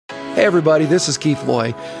Hey everybody, this is Keith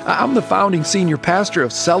Loy. I'm the founding senior pastor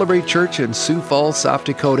of Celebrate Church in Sioux Falls, South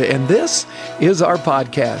Dakota, and this is our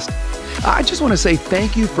podcast. I just want to say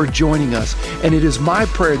thank you for joining us, and it is my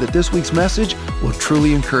prayer that this week's message will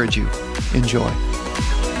truly encourage you. Enjoy.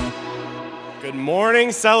 Good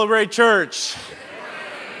morning, Celebrate Church.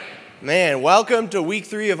 Man, welcome to week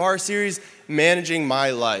 3 of our series, Managing My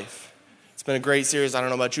Life. It's been a great series. I don't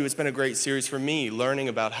know about you. It's been a great series for me, learning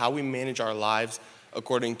about how we manage our lives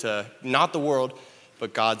according to not the world,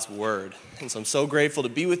 but God's Word. And so I'm so grateful to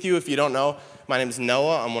be with you. If you don't know, my name is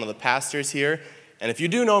Noah. I'm one of the pastors here. And if you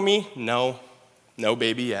do know me, no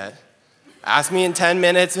baby yet. Ask me in 10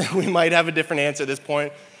 minutes, we might have a different answer at this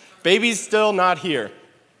point. Baby's still not here.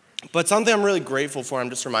 But something I'm really grateful for, I'm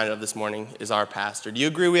just reminded of this morning, is our pastor. Do you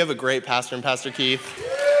agree we have a great pastor in Pastor Keith?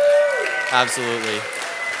 Absolutely.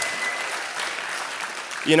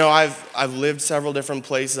 You know, I've lived several different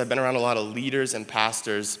places. I've been around a lot of leaders and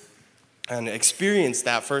pastors and experienced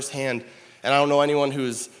that firsthand. And I don't know anyone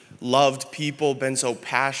who's loved people, been so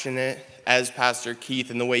passionate as Pastor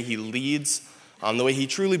Keith in the way he leads, the way he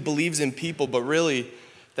truly believes in people, but really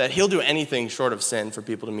that he'll do anything short of sin for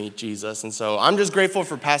people to meet Jesus. And so I'm just grateful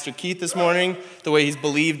for Pastor Keith this morning, the way he's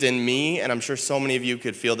believed in me, and I'm sure so many of you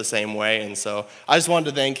could feel the same way. And so I just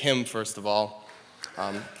wanted to thank him first of all.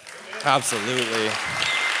 Absolutely.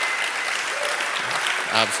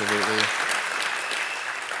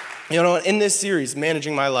 You know, in this series,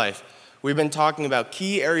 Managing My Life, we've been talking about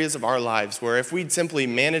key areas of our lives where if we'd simply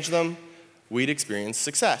manage them, we'd experience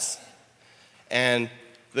success. And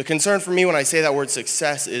the concern for me when I say that word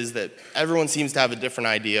success is that everyone seems to have a different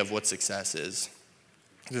idea of what success is.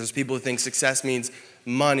 There's people who think success means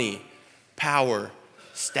money, power,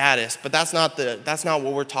 status, but that's not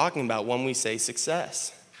what we're talking about when we say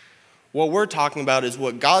success. What we're talking about is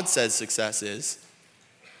what God says success is.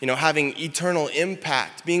 You know, having eternal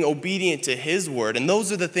impact, being obedient to His word. And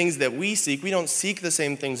those are the things that we seek. We don't seek the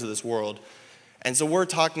same things of this world. And so we're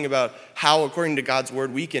talking about how, according to God's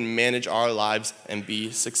word, we can manage our lives and be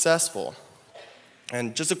successful.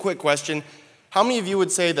 And just a quick question. How many of you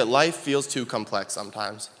would say that life feels too complex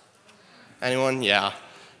sometimes? Anyone? Yeah,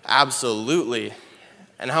 absolutely.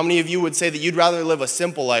 And how many of you would say that you'd rather live a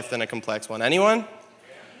simple life than a complex one? Anyone?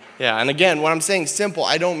 Yeah, and again, when I'm saying simple,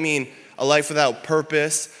 I don't mean a life without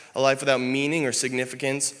purpose, a life without meaning or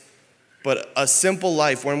significance, but a simple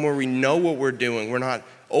life, one where we know what we're doing. We're not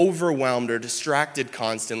overwhelmed or distracted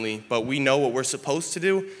constantly, but we know what we're supposed to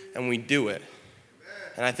do and we do it.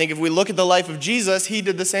 And I think if we look at the life of Jesus, He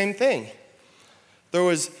did the same thing. There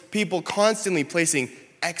was people constantly placing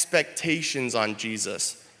expectations on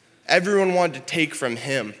Jesus. Everyone wanted to take from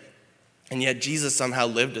Him, and yet Jesus somehow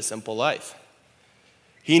lived a simple life.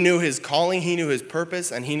 He knew His calling, He knew His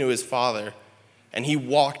purpose, and He knew His Father, and He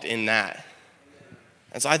walked in that.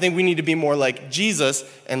 And so I think we need to be more like Jesus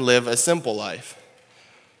and live a simple life.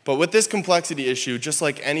 But with this complexity issue, just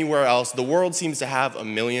like anywhere else, the world seems to have a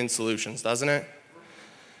million solutions, doesn't it?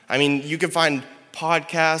 I mean, you can find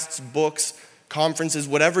podcasts, books, conferences,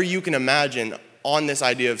 whatever you can imagine on this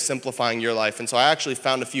idea of simplifying your life. And so I actually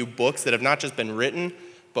found a few books that have not just been written,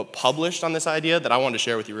 but published on this idea that I wanted to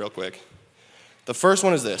share with you real quick. The first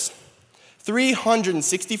one is this: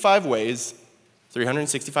 365 ways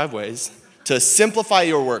to simplify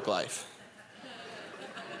your work life.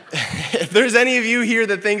 If there's any of you here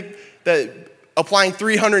that think that applying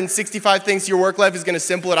 365 things to your work life is going to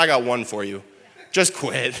simple it, I got one for you. Just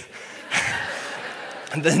quit.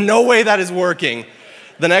 There's no way that is working.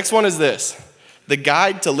 The next one is this: The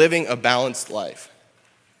Guide to Living a Balanced Life.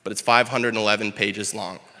 But it's 511 pages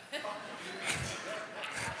long.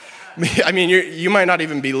 I mean, you might not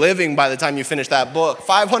even be living by the time you finish that book.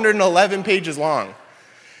 511 pages long.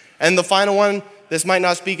 And the final one, this might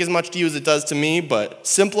not speak as much to you as it does to me, but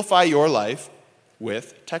simplify your life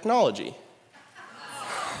with technology.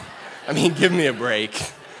 I mean, give me a break.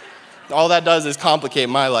 All that does is complicate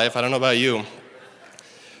my life. I don't know about you.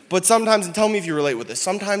 But sometimes, and tell me if you relate with this,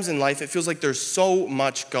 sometimes in life it feels like there's so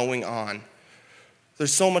much going on.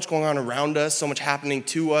 There's so much going on around us, so much happening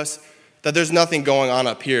to us, that there's nothing going on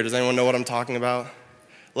up here. Does anyone know what I'm talking about?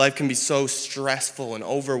 Life can be so stressful and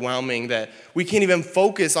overwhelming that we can't even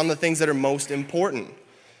focus on the things that are most important.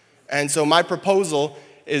 And so my proposal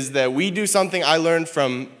is that we do something I learned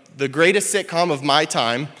from the greatest sitcom of my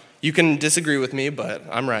time. You can disagree with me, but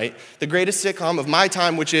I'm right. The greatest sitcom of my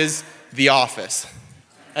time, which is The Office.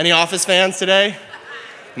 Any Office fans today?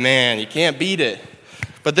 Man, you can't beat it.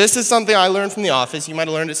 But this is something I learned from The Office. You might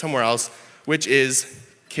have learned it somewhere else, which is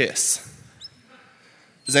KISS.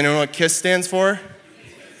 Does anyone know what KISS stands for?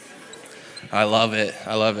 I love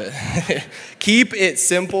it. Keep it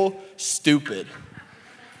simple, stupid.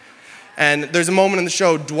 And there's a moment in the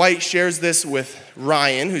show, Dwight shares this with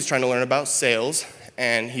Ryan, who's trying to learn about sales.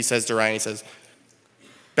 And he says to Ryan, he says,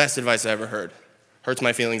 best advice I ever heard. Hurts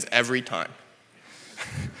my feelings every time.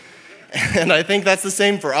 And I think that's the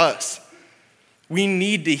same for us. We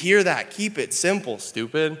need to hear that. Keep it simple,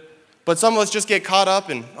 stupid. But some of us just get caught up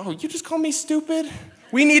in, oh, you just call me stupid?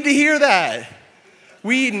 We need to hear that.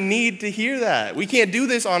 We need to hear that. We can't do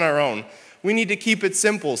this on our own. We need to keep it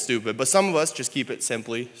simple, stupid. But some of us just keep it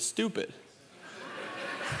simply stupid.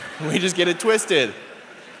 We just get it twisted.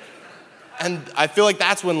 And I feel like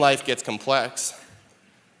that's when life gets complex,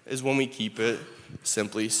 is when we keep it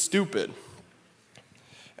simply stupid.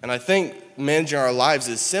 And I think managing our lives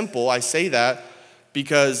is simple. I say that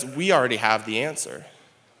because we already have the answer.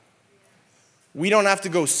 We don't have to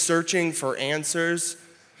go searching for answers.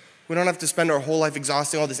 We don't have to spend our whole life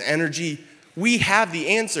exhausting all this energy. We have the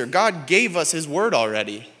answer. God gave us his word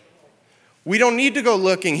already. We don't need to go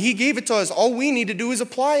looking. He gave it to us. All we need to do is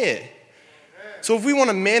apply it. So if we want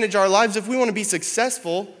to manage our lives, if we want to be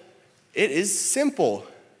successful, it is simple.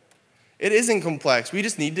 It isn't complex. We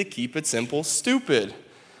just need to keep it simple, stupid.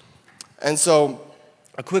 And so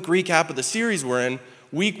a quick recap of the series we're in.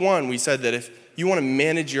 Week 1, we said that if you want to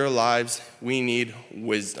manage your lives, we need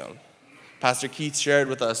wisdom. Pastor Keith shared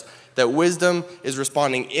with us that wisdom is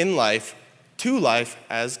responding in life to life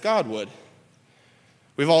as God would.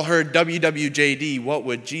 We've all heard WWJD, what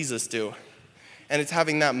would Jesus do? And it's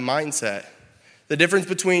having that mindset. The difference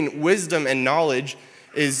between wisdom and knowledge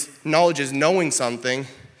is knowing something.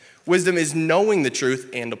 Wisdom is knowing the truth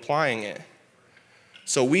and applying it.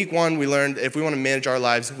 So week 1, we learned if we want to manage our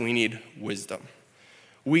lives, we need wisdom.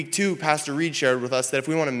 Week 2, Pastor Reed shared with us that if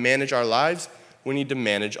we want to manage our lives, we need to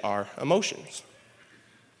manage our emotions.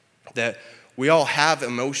 That we all have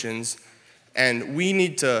emotions, and we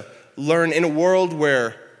need to learn in a world where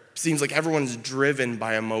it seems like everyone's driven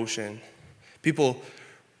by emotion. People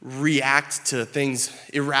react to things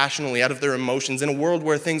irrationally out of their emotions. In a world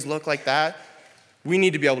where things look like that, we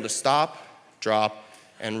need to be able to stop, drop,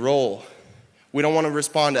 and roll. We don't want to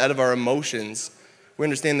respond out of our emotions. We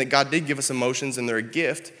understand that God did give us emotions and they're a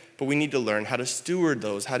gift, but we need to learn how to steward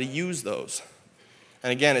those, how to use those.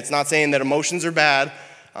 And again, it's not saying that emotions are bad,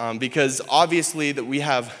 because obviously that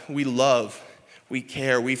we love, we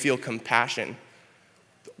care, we feel compassion.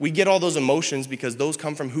 We get all those emotions because those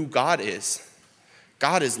come from who God is.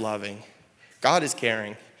 God is loving. God is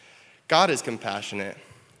caring. God is compassionate.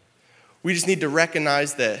 We just need to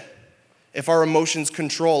recognize that if our emotions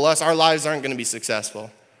control us, our lives aren't going to be successful.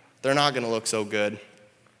 They're not going to look so good.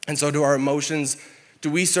 And so do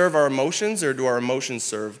we serve our emotions or do our emotions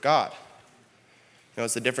serve God? You know,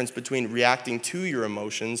 it's the difference between reacting to your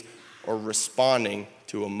emotions or responding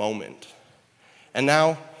to a moment. And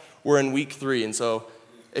now we're in week 3. And so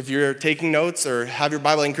if you're taking notes or have your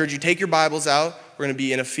Bible, I encourage you to take your Bibles out. We're going to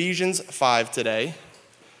be in Ephesians 5 today.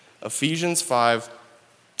 Ephesians 5.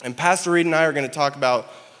 And Pastor Reed and I are going to talk about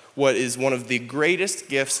what is one of the greatest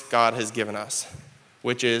gifts God has given us,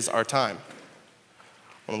 which is our time.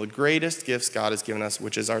 One of the greatest gifts God has given us,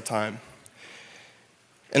 which is our time.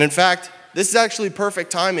 And in fact, this is actually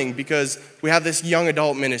perfect timing because we have this young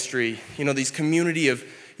adult ministry, these community of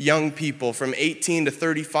young people from 18 to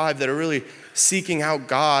 35 that are really seeking out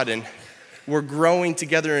God, and we're growing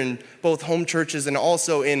together in both home churches and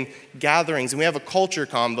also in gatherings. And we have a culture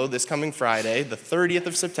combo this coming Friday, the 30th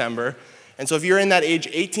of September. And so if you're in that age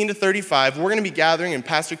 18 to 35, we're going to be gathering, and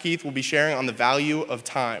Pastor Keith will be sharing on the value of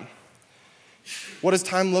time. What does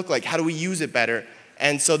time look like? How do we use it better?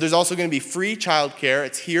 And so there's also going to be free childcare.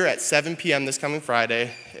 It's here at 7 p.m. this coming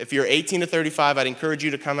Friday. If you're 18 to 35, I'd encourage you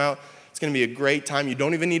to come out. It's going to be a great time. You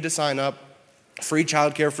don't even need to sign up. Free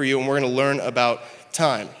childcare for you, and we're going to learn about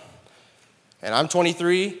time. And I'm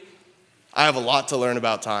 23. I have a lot to learn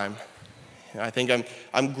about time. I think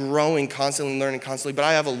I'm growing constantly, learning constantly, but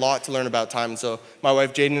I have a lot to learn about time. And so my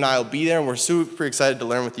wife Jaden and I will be there, and we're super excited to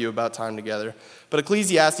learn with you about time together. But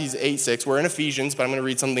Ecclesiastes 8:6, we're in Ephesians, but I'm going to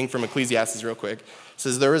read something from Ecclesiastes real quick. It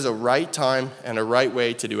says, there is a right time and a right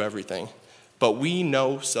way to do everything, but we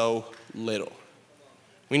know so little.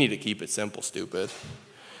 We need to keep it simple, stupid.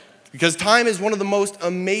 Because time is one of the most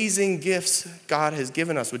amazing gifts God has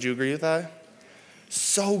given us. Would you agree with that?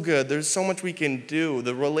 So good. There's so much we can do,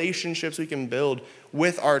 the relationships we can build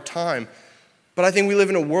with our time. But I think we live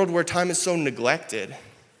in a world where time is so neglected.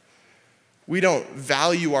 We don't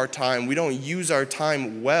value our time. We don't use our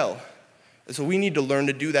time well. And so we need to learn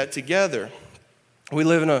to do that together. We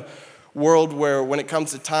live in a world where when it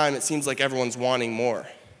comes to time, it seems like everyone's wanting more.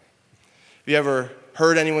 Have you ever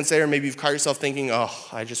heard anyone say, or maybe you've caught yourself thinking, oh,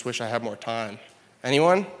 I just wish I had more time?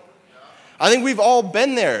 Anyone? I think we've all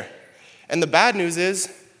been there. And the bad news is,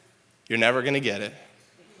 You're never going to get it.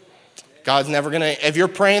 God's never going to, if you're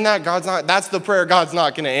praying that, that's the prayer God's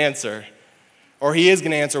not going to answer. Or he is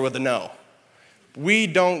going to answer with a no. We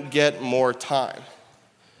don't get more time.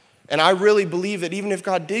 And I really believe that even if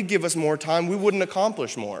God did give us more time, we wouldn't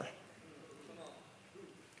accomplish more.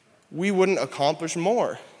 We wouldn't accomplish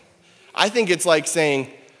more. I think it's like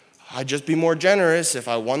saying, I'd just be more generous if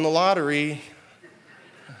I won the lottery.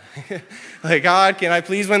 Like, God, can I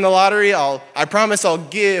please win the lottery? I promise I'll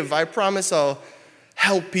give. I promise I'll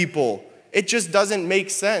help people. It just doesn't make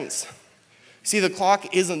sense. See, the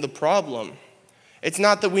clock isn't the problem. It's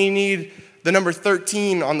not that we need the number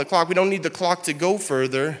 13 on the clock. We don't need the clock to go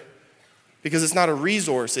further because it's not a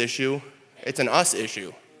resource issue. It's an us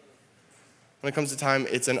issue. When it comes to time,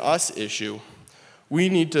 it's an us issue. We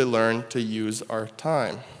need to learn to use our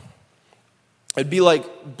time. It'd be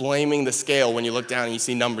like blaming the scale when you look down and you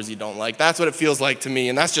see numbers you don't like. That's what it feels like to me,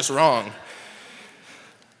 and that's just wrong.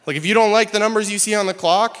 Like, if you don't like the numbers you see on the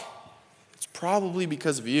clock, it's probably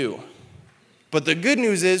because of you. But the good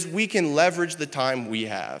news is we can leverage the time we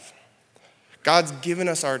have. God's given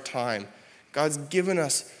us our time. God's given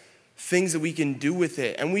us things that we can do with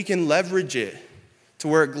it, and we can leverage it to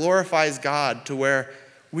where it glorifies God, to where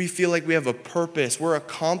we feel like we have a purpose, we're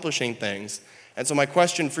accomplishing things. And so my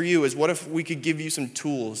question for you is, what if we could give you some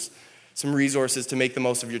tools, some resources to make the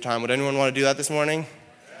most of your time? Would anyone want to do that this morning?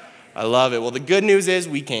 I love it. Well, the good news is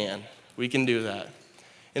we can. We can do that.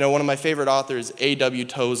 You know, one of my favorite authors, A.W.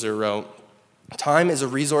 Tozer, wrote, "Time is a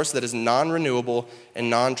resource that is non-renewable and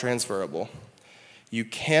non-transferable. You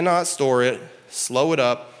cannot store it, slow it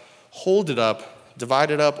up, hold it up, divide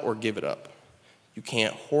it up, or give it up. You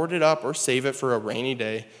can't hoard it up or save it for a rainy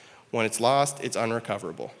day. When it's lost, it's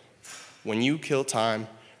unrecoverable. When you kill time,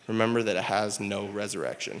 remember that it has no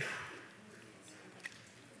resurrection."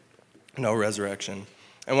 No resurrection.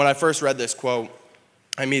 And when I first read this quote,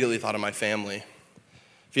 I immediately thought of my family.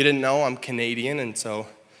 If you didn't know, I'm Canadian, and so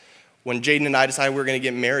when Jaden and I decided we were going to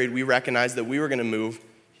get married, we recognized that we were going to move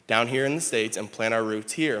down here in the States and plant our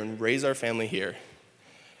roots here and raise our family here.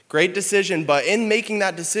 Great decision, but in making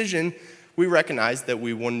that decision, we recognized that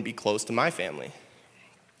we wouldn't be close to my family.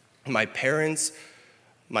 My parents,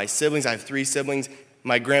 my siblings, I have 3 siblings,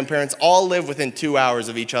 my grandparents all live within 2 hours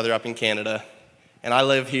of each other up in Canada, and I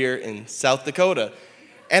live here in South Dakota.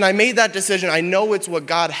 And I made that decision. I know it's what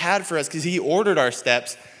God had for us because he ordered our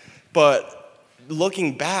steps, but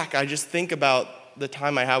looking back, I just think about the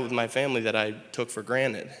time I had with my family that I took for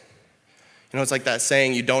granted. You know, it's like that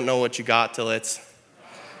saying, you don't know what you got till it's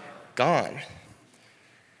gone.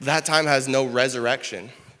 That time has no resurrection.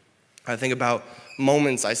 I think about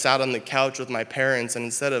moments I sat on the couch with my parents, and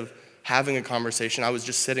instead of having a conversation, I was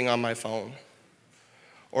just sitting on my phone.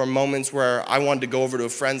 Or moments where I wanted to go over to a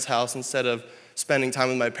friend's house instead of spending time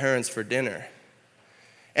with my parents for dinner.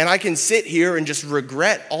 And I can sit here and just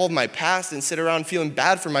regret all of my past and sit around feeling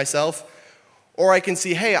bad for myself, or I can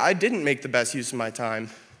see, hey, I didn't make the best use of my time,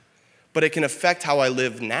 but it can affect how I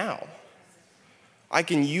live now. I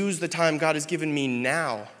can use the time God has given me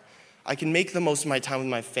now. I can make the most of my time with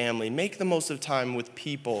my family, make the most of time with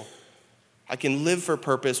people. I can live for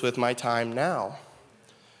purpose with my time now.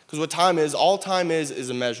 Because what time is, all time is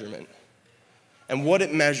a measurement. And what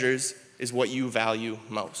it measures is what you value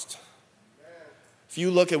most. If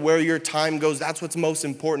you look at where your time goes, that's what's most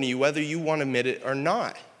important to you, whether you want to admit it or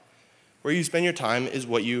not. Where you spend your time is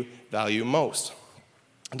what you value most.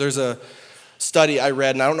 There's a study I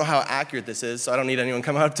read, and I don't know how accurate this is, so I don't need anyone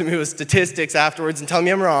coming up to me with statistics afterwards and telling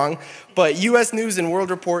me I'm wrong, but U.S. News and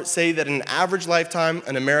World Report say that in an average lifetime,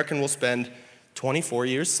 an American will spend 24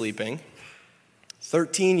 years sleeping,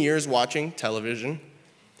 13 years watching television,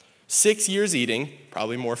 6 years eating,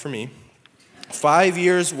 probably more for me, 5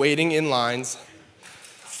 years waiting in lines,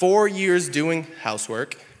 4 years doing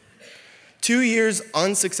housework, 2 years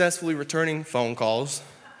unsuccessfully returning phone calls,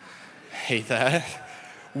 hate that,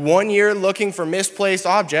 1 year looking for misplaced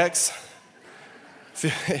objects,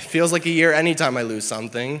 it feels like a year anytime I lose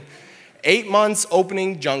something, 8 months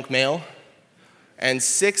opening junk mail, and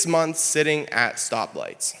 6 months sitting at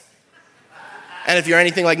stoplights. And if you're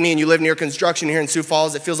anything like me and you live near construction here in Sioux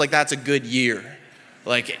Falls, it feels like that's a good year.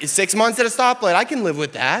 Like 6 months at a stoplight, I can live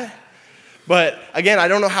with that. But again, I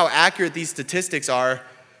don't know how accurate these statistics are,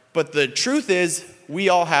 but the truth is we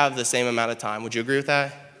all have the same amount of time. Would you agree with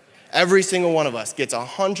that? Every single one of us gets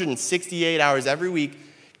 168 hours every week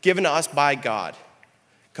given to us by God.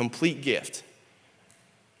 Complete gift.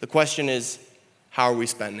 The question is, how are we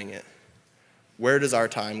spending it? Where does our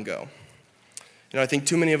time go? You know, I think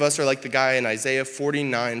too many of us are like the guy in Isaiah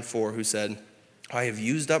 49:4 who said, I have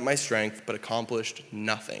used up my strength but accomplished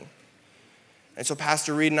nothing. And so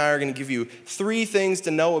Pastor Reed and I are going to give you 3 things to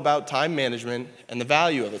know about time management and the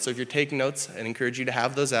value of it. So if you're taking notes, I encourage you to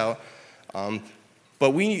have those out.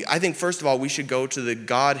 But I think, first of all, we should go to the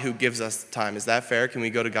God who gives us time. Is that fair? Can we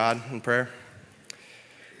go to God in prayer?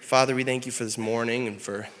 Father, we thank you for this morning and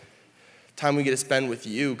for time we get to spend with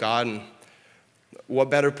you, God. And what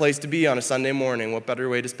better place to be on a Sunday morning? What better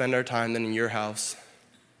way to spend our time than in your house,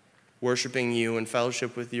 worshiping you and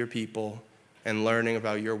fellowship with your people and learning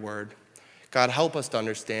about your word. God, help us to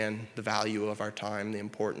understand the value of our time, the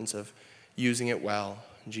importance of using it well.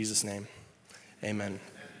 In Jesus' name, amen.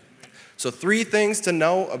 So 3 things to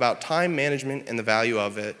know about time management and the value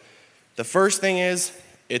of it. The first thing is,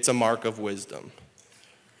 it's a mark of wisdom.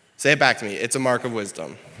 Say it back to me. It's a mark of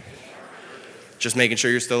wisdom. Just making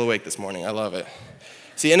sure you're still awake this morning. I love it.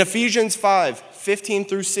 See, in Ephesians 5:15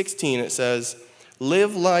 through 16, it says,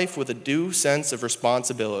 live life with a due sense of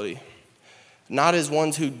responsibility, not as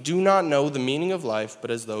ones who do not know the meaning of life, but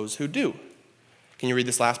as those who do. Can you read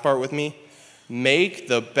this last part with me? Make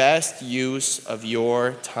the best use of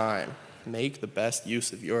your time. Make the best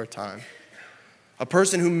use of your time. A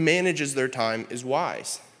person who manages their time is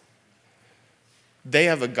wise. They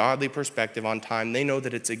have a godly perspective on time. They know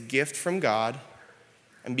that it's a gift from God,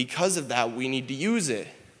 and because of that, we need to use it.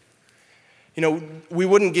 You know, we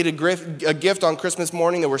wouldn't get a gift on Christmas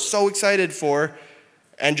morning that we're so excited for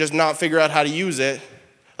and just not figure out how to use it.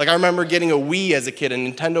 Like, I remember getting a Wii as a kid, a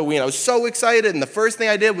Nintendo Wii, and I was so excited, and the first thing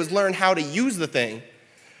I did was learn how to use the thing.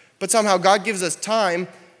 But somehow God gives us time,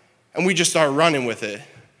 and we just start running with it.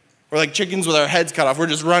 We're like chickens with our heads cut off. We're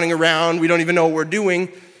just running around. We don't even know what we're doing.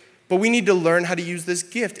 But we need to learn how to use this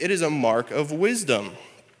gift. It is a mark of wisdom.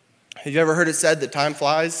 Have you ever heard it said that time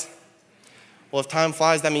flies? Well, if time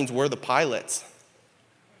flies, that means we're the pilots.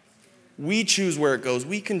 We choose where it goes.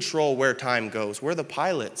 We control where time goes. We're the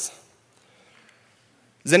pilots.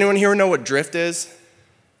 Does anyone here know what drift is?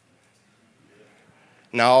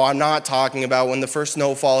 No, I'm not talking about when the first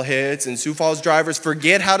snowfall hits and Sioux Falls drivers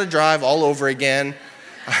forget how to drive all over again.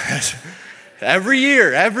 Every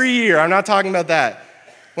year. I'm not talking about that.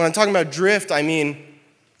 When I'm talking about drift, I mean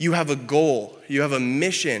you have a goal. You have a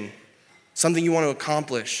mission, something you want to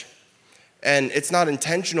accomplish. And it's not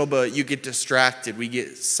intentional, but you get distracted. We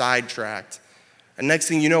get sidetracked. And next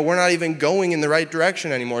thing you know, we're not even going in the right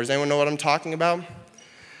direction anymore. Does anyone know what I'm talking about?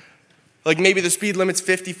 Like maybe the speed limit's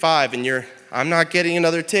 55 and I'm not getting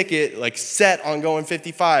another ticket, like set on going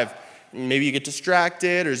 55. And maybe you get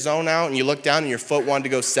distracted or zone out and you look down and your foot wanted to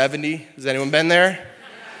go 70. Has anyone been there?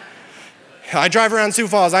 I drive around Sioux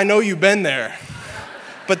Falls. I know you've been there.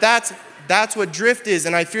 But that's what drift is,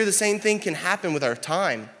 and I fear the same thing can happen with our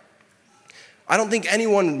time. I don't think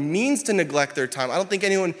anyone means to neglect their time. I don't think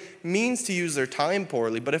anyone means to use their time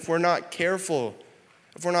poorly. But if we're not careful,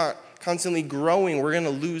 if we're not constantly growing, we're going to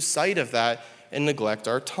lose sight of that and neglect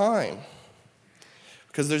our time.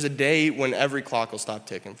 Because there's a day when every clock will stop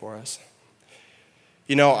ticking for us.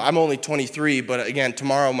 You know, I'm only 23, but again,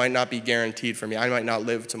 tomorrow might not be guaranteed for me. I might not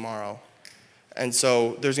live tomorrow. And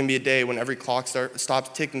so there's going to be a day when every clock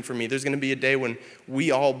stops ticking for me. There's going to be a day when we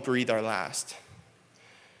all breathe our last.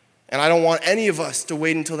 And I don't want any of us to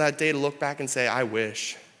wait until that day to look back and say, I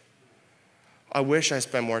wish I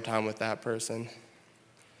spent more time with that person.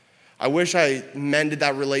 I wish I mended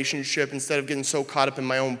that relationship instead of getting so caught up in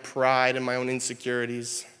my own pride and my own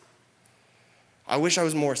insecurities. I wish I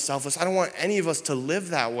was more selfless. I don't want any of us to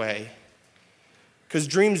live that way. Because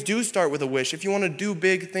dreams do start with a wish. If you want to do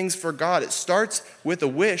big things for God, it starts with a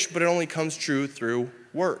wish, but it only comes true through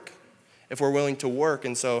work, if we're willing to work.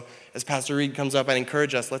 And so as Pastor Reed comes up, I'd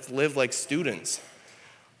encourage us, let's live like students.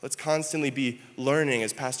 Let's constantly be learning,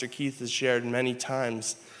 as Pastor Keith has shared many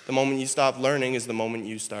times. The moment you stop learning is the moment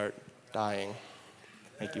you start dying.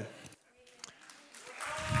 Thank you.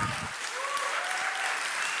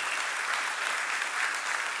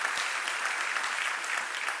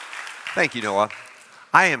 Thank you, Noah.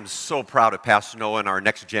 I am so proud of Pastor Noah and our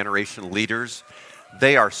next generation leaders.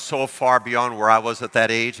 They are so far beyond where I was at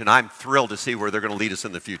that age, and I'm thrilled to see where they're going to lead us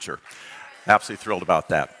in the future. Absolutely thrilled about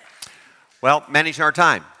that. Well, managing our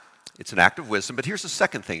time. It's an act of wisdom, but here's the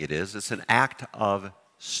second thing it is. It's an act of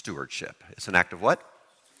stewardship. It's an act of what?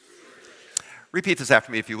 Repeat this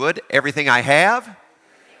after me if you would. Everything I have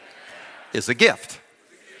is a gift.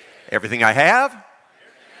 Everything I have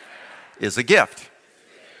is a gift.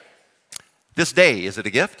 This day, is it a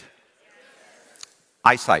gift?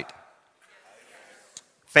 Eyesight.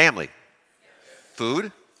 Family.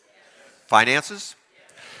 Food. Finances.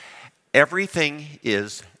 Everything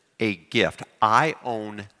is a gift. I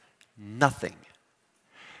own nothing.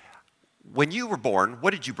 When you were born,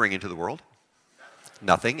 what did you bring into the world?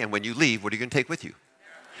 Nothing. And when you leave, what are you going to take with you?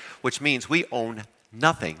 which means we own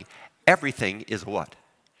nothing. Everything is what?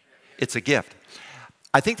 It's a gift.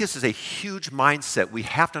 I think this is a huge mindset we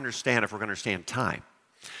have to understand if we're going to understand time.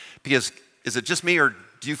 Because is it just me, or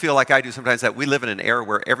do you feel like I do sometimes that we live in an era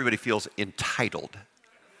where everybody feels entitled?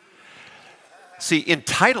 See,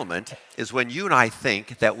 entitlement is when you and I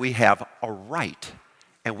think that we have a right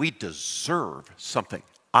and we deserve something.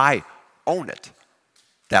 I own it.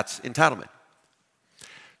 That's entitlement.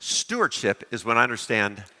 Stewardship is when I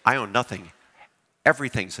understand I own nothing.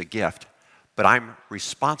 Everything's a gift, but I'm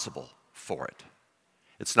responsible for it.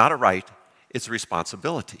 It's not a right, it's a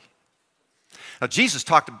responsibility. Now, Jesus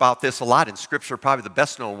talked about this a lot in Scripture. Probably the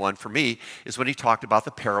best known one for me is when he talked about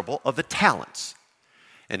the parable of the talents.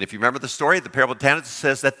 And if you remember the story, the parable of the talents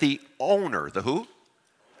says that the owner, the who?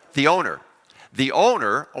 The owner. The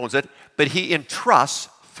owner owns it, but he entrusts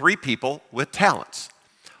 3 people with talents.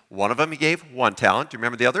 One of them he gave 1 talent. Do you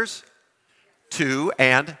remember the others? 2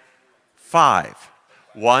 and 5.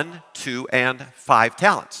 1, 2, and 5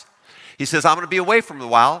 talents. He says, I'm going to be away from a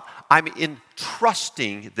while. I'm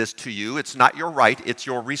entrusting this to you. It's not your right. It's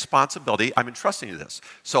your responsibility. I'm entrusting you this.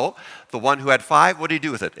 So the one who had 5, what did he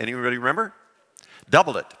do with it? Anybody remember?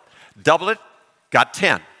 Doubled it. Doubled it, got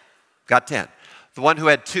 10. Got 10. The one who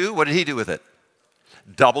had 2, what did he do with it?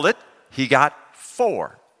 Doubled it, he got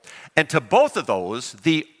 4. And to both of those,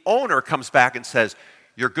 the owner comes back and says,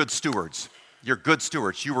 you're good stewards. You're good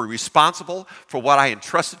stewards. You were responsible for what I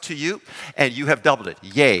entrusted to you, and you have doubled it.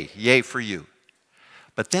 Yay, yay for you.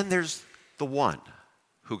 But then there's the one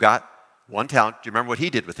who got 1 talent. Do you remember what he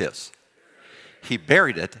did with his? He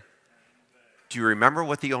buried it. Do you remember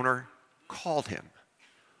what the owner called him?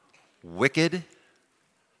 Wicked,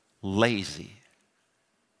 lazy.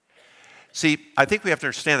 See, I think we have to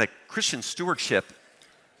understand that Christian stewardship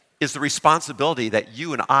is the responsibility that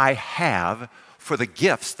you and I have for the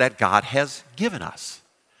gifts that God has given us.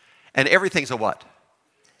 And everything's a what?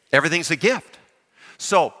 Everything's a gift.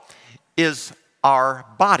 So, are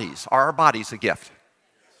our bodies a gift?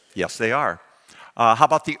 Yes, they are. How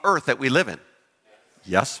about the earth that we live in?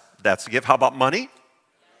 Yes, that's a gift. How about money?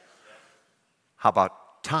 How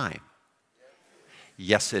about time?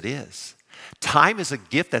 Yes, it is. Time is a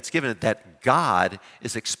gift that's given that God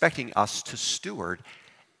is expecting us to steward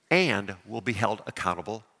and will be held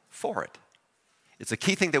accountable for it. It's a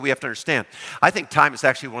key thing that we have to understand. I think time is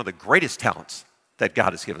actually one of the greatest talents that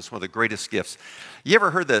God has given us, one of the greatest gifts. You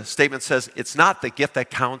ever heard the statement says, it's not the gift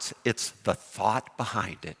that counts, it's the thought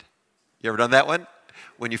behind it. You ever done that one?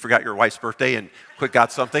 When you forgot your wife's birthday and quick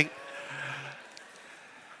got something?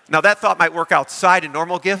 Now that thought might work outside in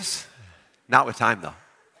normal gifts, not with time though.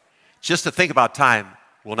 Just to think about time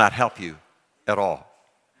will not help you at all.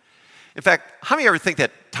 In fact, how many ever think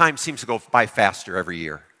that time seems to go by faster every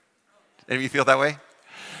year? Any of you feel that way?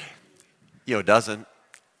 You know, it doesn't.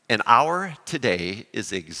 An hour today is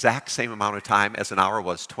the exact same amount of time as an hour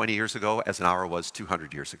was 20 years ago, as an hour was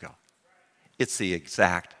 200 years ago. It's the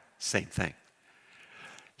exact same thing.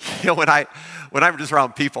 You know, when I'm just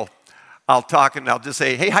around people, I'll talk and I'll just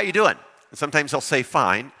say, hey, how you doing? And sometimes they'll say,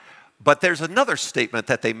 fine. But there's another statement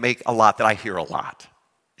that they make a lot that I hear a lot.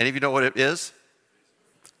 Any of you know what it is?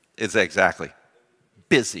 It's exactly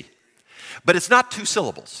busy. But it's not 2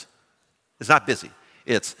 syllables. It's not busy.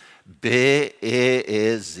 It's busy.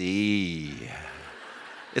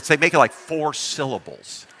 They make it like 4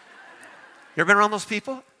 syllables. You ever been around those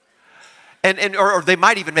people? Or they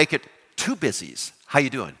might even make it 2 busies. How you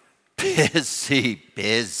doing? Busy.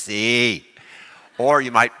 Or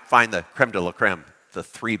you might find the creme de la creme, the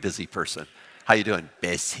 3 busy person. How you doing?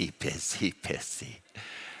 Busy.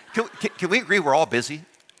 Can we agree we're all busy?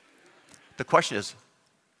 The question is,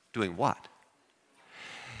 doing what?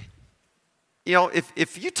 You know,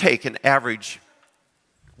 if you take an average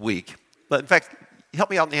week, but in fact, help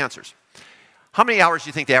me out in the answers. How many hours do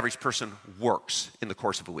you think the average person works in the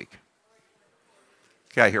course of a week?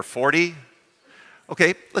 Okay, I hear 40.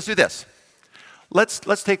 Okay, let's do this. Let's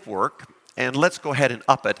take work and let's go ahead and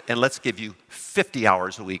up it and let's give you 50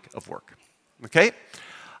 hours a week of work. Okay?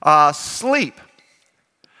 Sleep.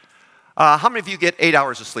 How many of you get 8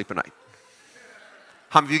 hours of sleep a night?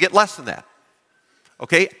 How many of you get less than that?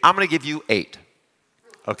 Okay, I'm going to give you 8.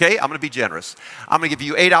 Okay, I'm going to be generous. I'm going to give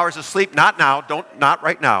you 8 hours of sleep. Not now. Not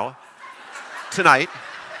right now. Tonight.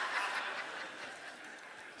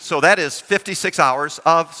 So that is 56 hours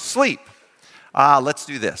of sleep. Let's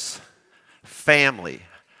do this. Family.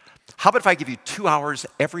 How about if I give you 2 hours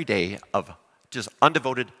every day of just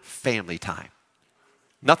undevoted family time?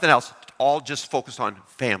 Nothing else, all just focused on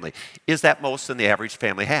family. Is that most than the average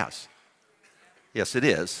family has? Yes, it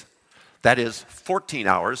is. That is 14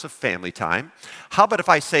 hours of family time. How about if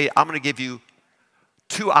I say I'm going to give you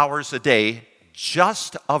 2 hours a day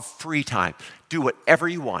just of free time. Do whatever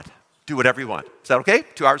you want. Do whatever you want. Is that okay?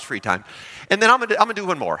 2 hours free time. And then I'm gonna do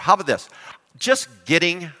one more. How about this? Just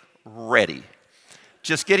getting ready.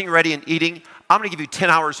 Just getting ready and eating. I'm going to give you 10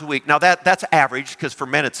 hours a week. Now, that's average, because for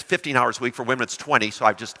men it's 15 hours a week. For women it's 20, so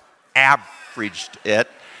I've just averaged it.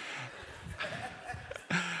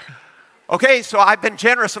 Okay, so I've been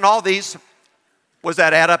generous in all these. What does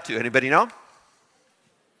that add up to? Anybody know?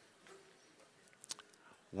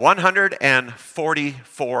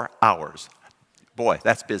 144 hours. Boy,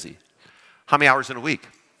 that's busy. How many hours in a week?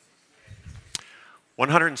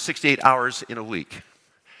 168 hours in a week.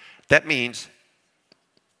 That means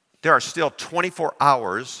there are still 24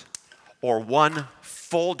 hours or one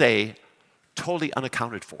full day totally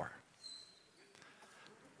unaccounted for.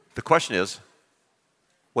 The question is,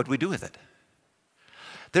 what do we do with it?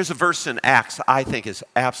 There's a verse in Acts I think is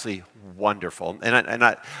absolutely wonderful,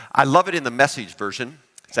 and I love it in the Message version.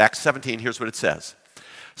 It's Acts 17. Here's what it says.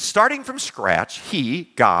 Starting from scratch, he,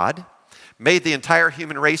 God, made the entire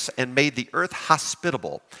human race and made the earth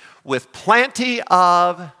hospitable with plenty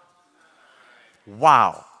of,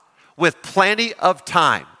 with plenty of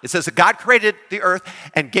time. It says that God created the earth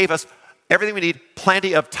and gave us everything we need,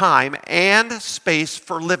 plenty of time and space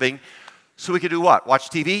for living, so we could do what? Watch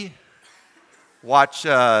TV? Watch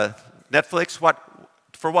Netflix?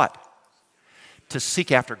 For what? To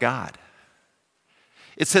seek after God.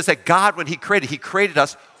 It says that God, when He created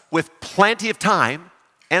us with plenty of time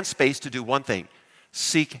and space to do one thing: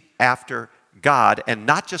 seek after God, and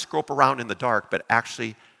not just grope around in the dark, but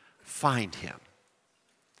actually find Him.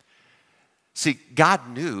 See, God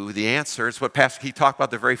knew the answer. It's what Pastor Keith talked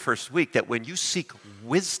about the very first week, that when you seek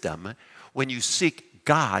wisdom, when you seek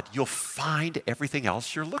God, you'll find everything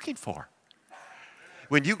else you're looking for.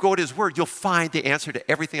 When you go to His Word, you'll find the answer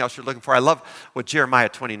to everything else you're looking for. I love what Jeremiah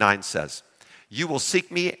 29 says. You will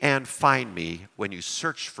seek me and find me when you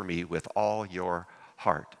search for me with all your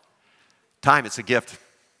heart. Time, it's a gift,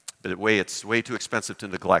 but it's way too expensive to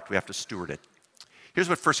neglect. We have to steward it. Here's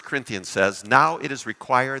what 1 Corinthians says. Now it is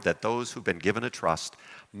required that those who've been given a trust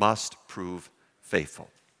must prove faithful.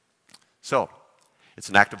 So, it's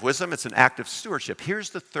an act of wisdom. It's an act of stewardship.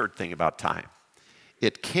 Here's the third thing about time.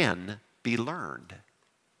 It can be learned.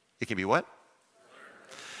 It can be what?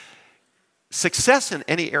 Success in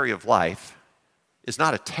any area of life is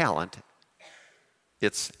not a talent.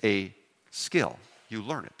 It's a skill. You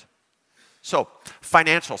learn it. So,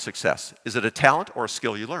 financial success, is it a talent or a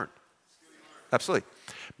skill you learn? Absolutely.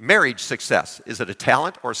 Marriage success, is it a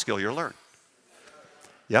talent or a skill you learn?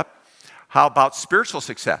 Yep. How about spiritual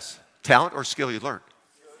success? Talent or skill you learn?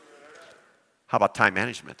 How about time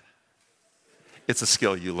management? It's a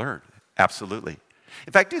skill you learn. Absolutely.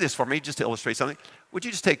 In fact, do this for me just to illustrate something. Would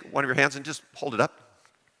you just take one of your hands and just hold it up?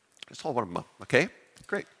 Just hold one of them up, okay?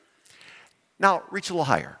 Great. Now, reach a little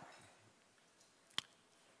higher.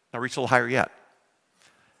 Now, reach a little higher yet.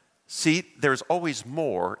 See, there's always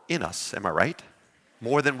more in us, am I right?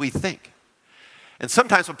 More than we think. And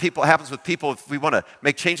sometimes what happens with people, if we want to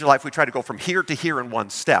make change in life, we try to go from here to here in one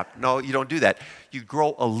step. No, you don't do that. You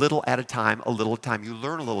grow a little at a time, a little at a time. You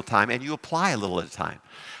learn a little time, and you apply a little at a time.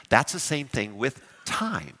 That's the same thing with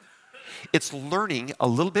time. It's learning a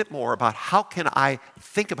little bit more about how can I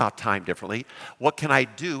think about time differently, what can I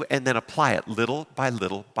do, and then apply it little by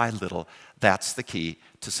little by little. That's the key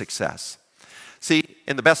to success. See,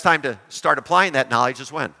 and the best time to start applying that knowledge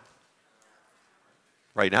is when?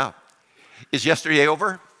 Right now. Is yesterday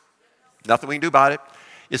over? Nothing we can do about it.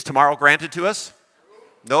 Is tomorrow granted to us?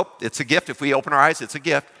 Nope, it's a gift. If we open our eyes, it's a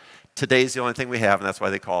gift. Today's the only thing we have, and that's why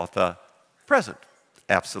they call it the present.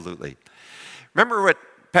 Absolutely. Remember what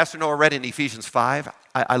Pastor Noah read in Ephesians 5?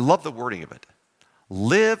 I love the wording of it.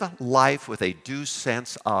 Live life with a due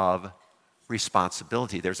sense of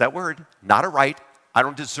responsibility. There's that word, not a right. I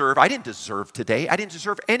didn't deserve today. I didn't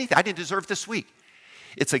deserve anything. I didn't deserve this week.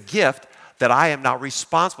 It's a gift that I am now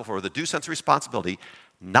responsible for, with a due sense of responsibility,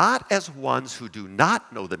 not as ones who do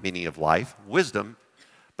not know the meaning of life, wisdom,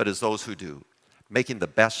 but as those who do, making the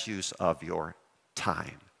best use of your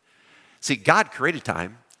time. See, God created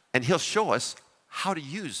time, and He'll show us how to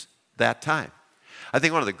use that time. I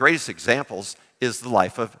think one of the greatest examples is the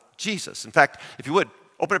life of Jesus. In fact, if you would,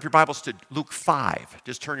 open up your Bibles to Luke 5.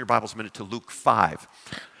 Just turn your Bibles a minute to Luke 5.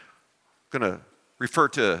 I'm going to refer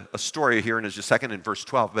to a story here in just a second in verse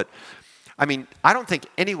 12, but I don't think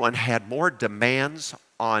anyone had more demands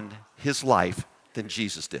on his life than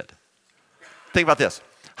Jesus did. Think about this.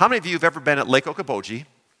 How many of you have ever been at Lake Okoboji,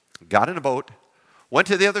 got in a boat, went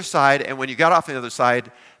to the other side, and when you got off the other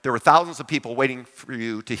side, there were thousands of people waiting for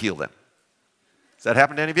you to heal them? Does that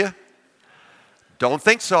happen to any of you? Don't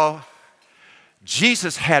think so.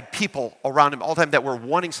 Jesus had people around him all the time that were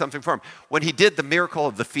wanting something from him. When he did the miracle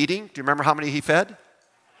of the feeding, do you remember how many he fed?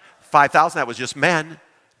 5,000, that was just men.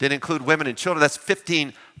 Didn't include women and children. That's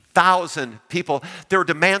 15,000 people. There were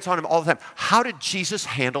demands on him all the time. How did Jesus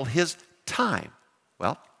handle his time?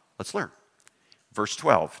 Well, let's learn. Verse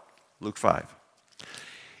 12, Luke 5.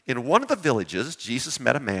 In one of the villages, Jesus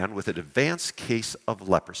met a man with an advanced case of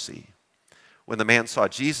leprosy. When the man saw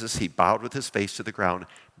Jesus, he bowed with his face to the ground,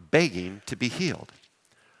 begging to be healed.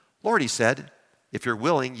 Lord, he said, if you're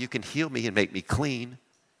willing, you can heal me and make me clean.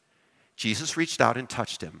 Jesus reached out and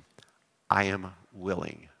touched him. I am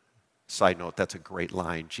willing. Side note, that's a great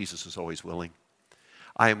line. Jesus is always willing.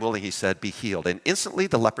 I am willing, he said, be healed. And instantly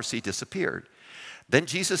the leprosy disappeared. Then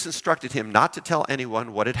Jesus instructed him not to tell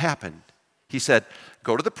anyone what had happened. He said,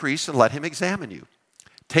 go to the priest and let him examine you.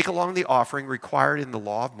 Take along the offering required in the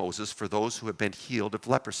law of Moses for those who have been healed of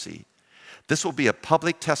leprosy. This will be a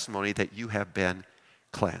public testimony that you have been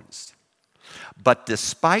cleansed. But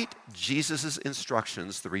despite Jesus'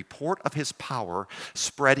 instructions, the report of his power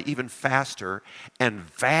spread even faster, and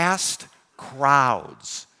vast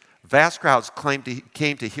crowds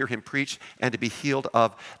came to hear him preach and to be healed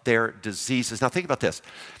of their diseases. Now think about this.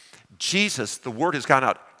 Jesus, the word has gone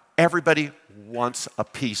out. Everybody wants a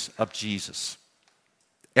piece of Jesus.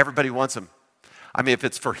 Everybody wants him. I mean, if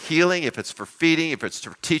it's for healing, if it's for feeding, if it's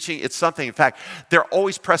for teaching, it's something. In fact, they're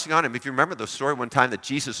always pressing on him. If you remember the story one time that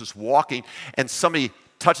Jesus was walking and somebody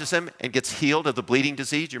touches him and gets healed of the bleeding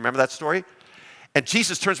disease. Do you remember that story? And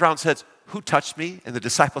Jesus turns around and says, who touched me? And the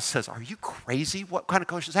disciple says, are you crazy? What kind of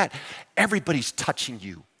question is that? Everybody's touching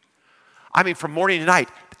you. I mean, from morning to night,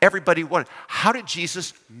 everybody wanted. How did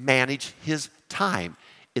Jesus manage his time?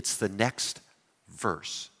 It's the next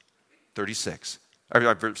verse, 36.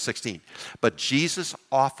 Verse 16. But Jesus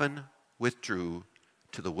often withdrew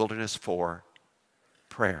to the wilderness for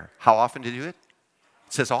prayer. How often did he do it?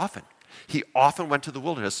 It says often. He often went to the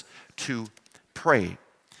wilderness to pray.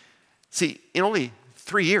 See, in only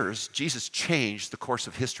 3 years, Jesus changed the course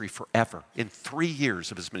of history forever. In 3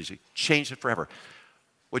 years of his ministry, changed it forever.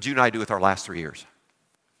 What did you and I do with our last 3 years?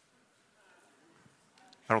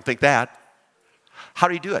 I don't think that. How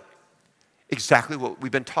did he do it? Exactly what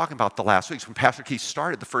we've been talking about the last weeks. When Pastor Keith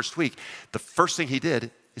started the first week, the first thing he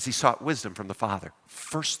did is he sought wisdom from the Father.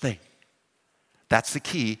 First thing. That's the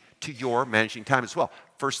key to your managing time as well.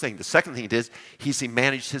 First thing. The second thing he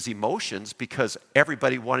managed his emotions because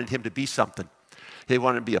everybody wanted him to be something. They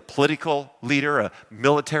wanted him to be a political leader, a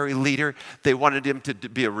military leader. They wanted him to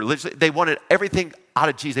be a religious. They wanted everything out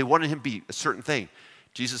of Jesus. They wanted him to be a certain thing.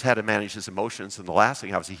 Jesus had to manage his emotions. And the last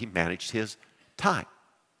thing, obviously, he managed his time.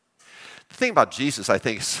 The thing about Jesus, I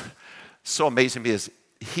think, is so amazing to me is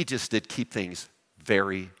he just did keep things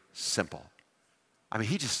very simple. I mean,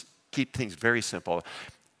 he just keep things very simple.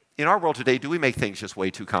 In our world today, do we make things just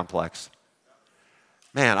way too complex?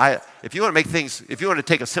 Man, if you want to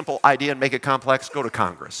take a simple idea and make it complex, go to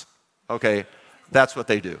Congress. Okay? That's what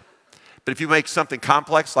they do. But if you make something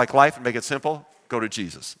complex like life and make it simple, go to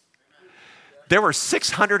Jesus. There were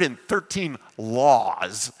 613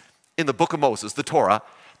 laws in the book of Moses, the Torah,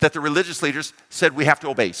 that the religious leaders said we have to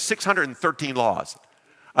obey. 613 laws.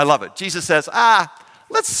 I love it. Jesus says,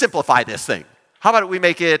 let's simplify this thing. How about we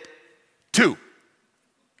make it 2? Do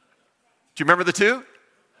you remember the 2?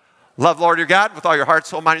 Love Lord your God with all your heart,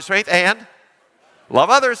 soul, mind, and strength, and love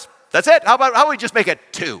others. That's it. How about we just make it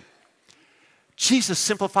 2? Jesus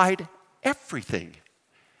simplified everything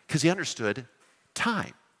because he understood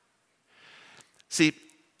time. See,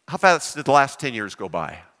 how fast did the last 10 years go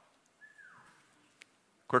by?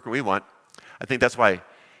 Quicker than we want. I think that's why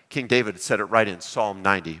King David said it right in Psalm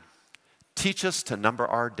 90. Teach us to number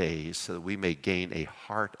our days so that we may gain a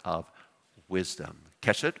heart of wisdom.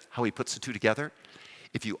 Catch it? How he puts the two together?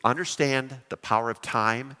 If you understand the power of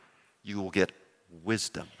time, you will get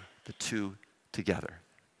wisdom, the two together.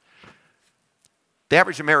 The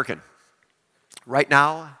average American right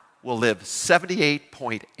now will live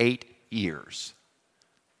 78.8 years.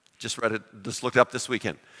 Just looked it up this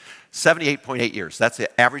weekend. 78.8 years. That's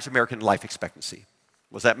the average American life expectancy.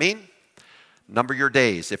 What does that mean? Number your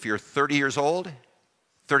days. If you're 30 years old,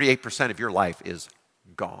 38% of your life is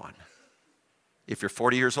gone. If you're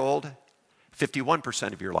 40 years old,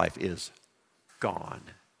 51% of your life is gone.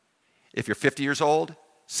 If you're 50 years old,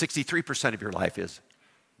 63% of your life is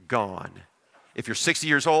gone. If you're 60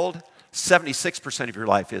 years old, 76% of your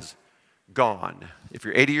life is gone. If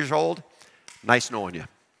you're 80 years old, nice knowing you.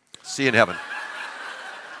 See you in heaven.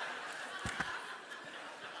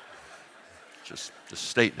 Just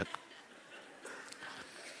stating it.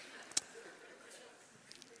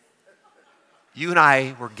 You and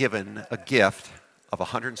I were given a gift of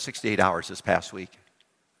 168 hours this past week.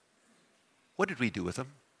 What did we do with them?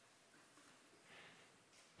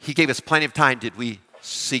 He gave us plenty of time. Did we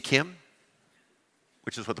seek him?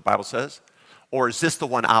 Which is what the Bible says. Or is this the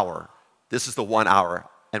 1 hour? This is the 1 hour,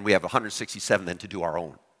 and we have 167 then to do our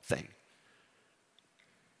own thing.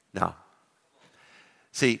 Now,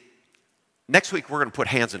 see, next week we're going to put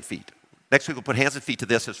hands and feet. Next week we'll put hands and feet to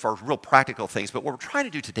this as far as real practical things. But what we're trying to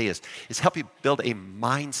do today is help you build a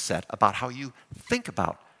mindset about how you think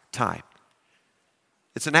about time.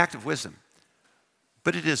 It's an act of wisdom,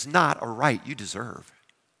 but it is not a right you deserve.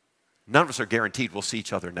 None of us are guaranteed we'll see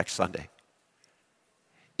each other next Sunday.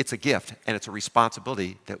 It's a gift, and it's a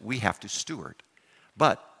responsibility that we have to steward.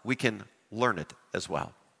 But we can learn it as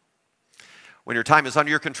well. When your time is under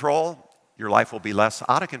your control, your life will be less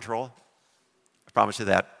out of control. I promise you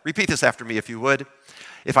that. Repeat this after me if you would.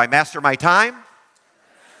 If I master my time,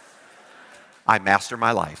 I master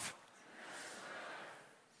my life.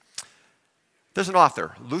 There's an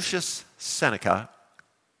author, Lucius Seneca,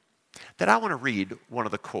 that I want to read one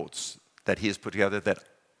of the quotes that he has put together that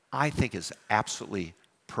I think is absolutely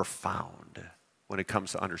profound when it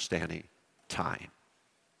comes to understanding time.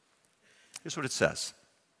 Here's what it says.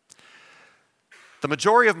 The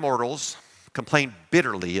majority of mortals complain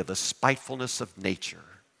bitterly of the spitefulness of nature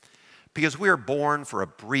because we are born for a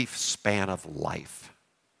brief span of life.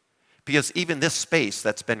 Because even this space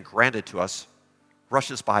that's been granted to us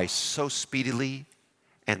rushes by so speedily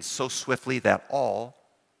and so swiftly that all,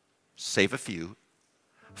 save a few,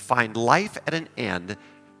 find life at an end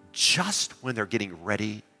just when they're getting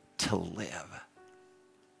ready to live.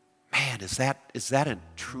 Man, is that a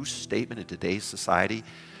true statement in today's society?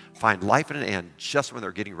 Find life at an end just when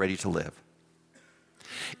they're getting ready to live.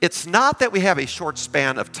 It's not that we have a short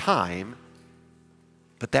span of time,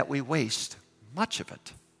 but that we waste much of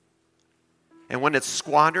it. And when it's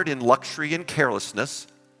squandered in luxury and carelessness,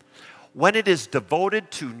 when it is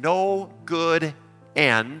devoted to no good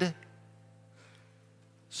end,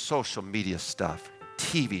 social media stuff,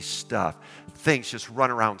 TV stuff, things just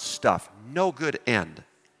run around stuff, no good end.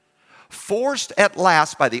 Forced at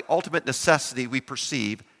last by the ultimate necessity we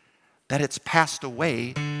perceive that it's passed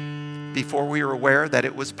away before we are aware that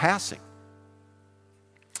it was passing.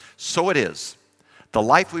 So it is. The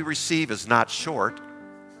life we receive is not short,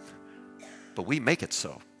 but we make it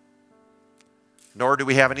so. Nor do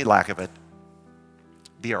we have any lack of it,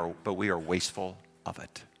 but we are wasteful of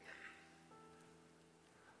it.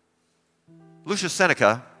 Lucius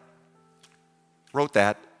Seneca wrote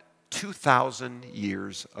that 2,000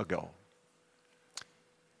 years ago.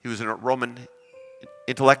 He was a Roman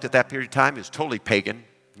intellect at that period of time. He was totally pagan,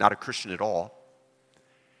 not a Christian at all.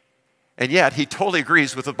 And yet, he totally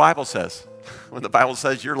agrees with what the Bible says. When the Bible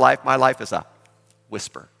says, your life, my life is a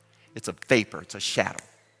whisper. It's a vapor. It's a shadow.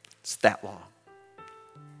 It's that long.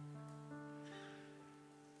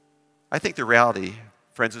 I think the reality,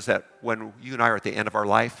 friends, is that when you and I are at the end of our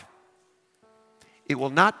life, it will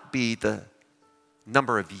not be the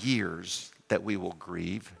number of years that we will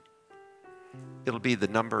grieve. It'll be the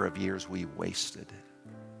number of years we wasted.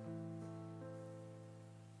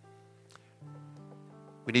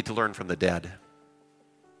 We need to learn from the dead.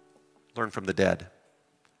 Learn from the dead.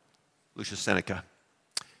 Lucius Seneca.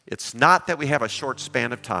 It's not that we have a short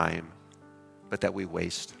span of time, but that we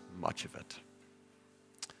waste much of it.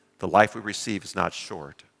 The life we receive is not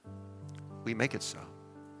short. We make it so.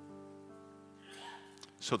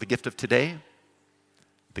 So the gift of today,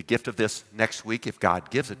 the gift of this next week, if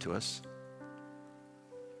God gives it to us,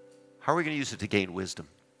 how are we going to use it to gain wisdom?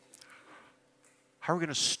 How are we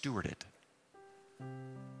going to steward it?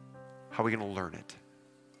 How are we going to learn it?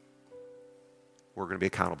 We're going to be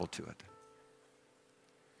accountable to it.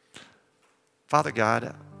 Father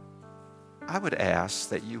God, I would ask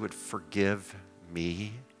that you would forgive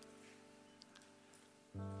me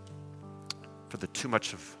for the too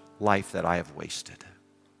much of life that I have wasted.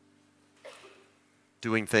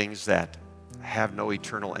 Doing things that have no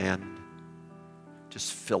eternal end,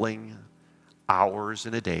 just filling hours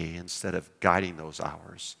in a day instead of guiding those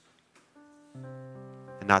hours,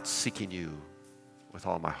 and not seeking you with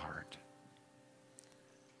all my heart.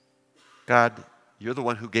 God, you're the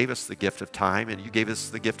one who gave us the gift of time, and you gave us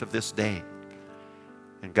the gift of this day.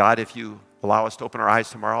 And God, if you allow us to open our eyes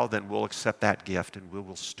tomorrow, then we'll accept that gift and we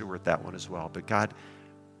will steward that one as well. But God,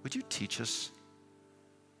 would you teach us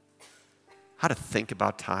how to think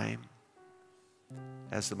about time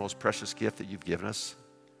as the most precious gift that you've given us?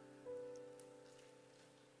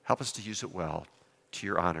 Help us to use it well to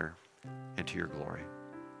your honor and to your glory.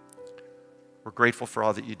 We're grateful for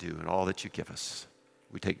all that you do and all that you give us.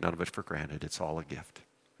 We take none of it for granted. It's all a gift.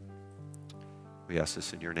 We ask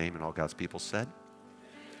this in your name, and all God's people said,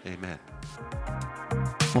 Amen.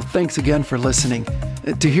 Well, thanks again for listening.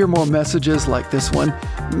 To hear more messages like this one,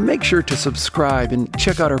 make sure to subscribe and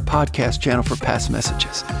check out our podcast channel for past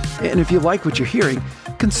messages. And if you like what you're hearing,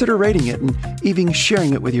 consider rating it and even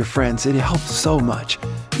sharing it with your friends. It helps so much.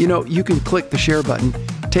 You know, you can click the share button,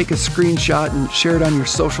 take a screenshot and share it on your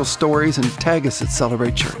social stories and tag us at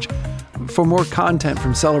Celebrate Church. For more content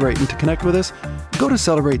from Celebrate and to connect with us, go to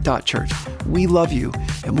celebrate.church. We love you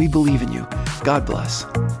and we believe in you. God bless.